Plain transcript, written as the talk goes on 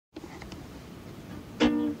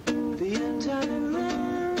Time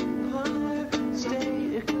empire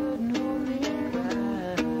state, it couldn't hold me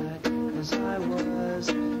back, 'cause I was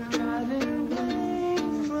driving away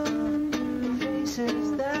from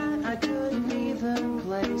faces that I couldn't even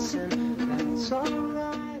place, and that's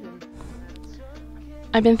alright.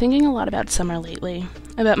 I've been thinking a lot about summer lately,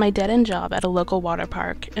 about my dead-end job at a local water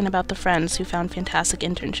park, and about the friends who found fantastic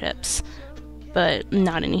internships, but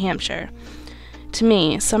not in New Hampshire. To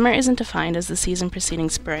me, summer isn't defined as the season preceding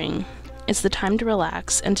spring. It's the time to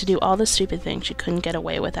relax and to do all the stupid things you couldn't get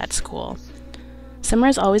away with at school. Summer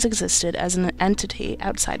has always existed as an entity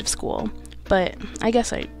outside of school, but I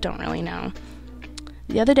guess I don't really know.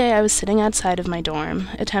 The other day I was sitting outside of my dorm,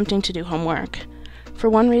 attempting to do homework. For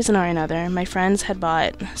one reason or another, my friends had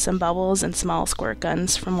bought some bubbles and small squirt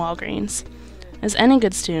guns from Walgreens. As any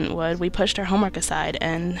good student would, we pushed our homework aside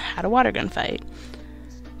and had a water gun fight.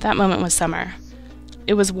 That moment was summer.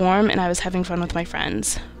 It was warm and I was having fun with my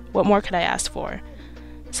friends. What more could I ask for?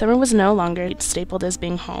 Summer was no longer stapled as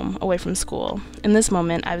being home, away from school. In this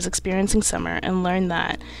moment, I was experiencing summer and learned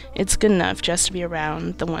that it's good enough just to be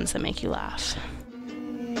around the ones that make you laugh.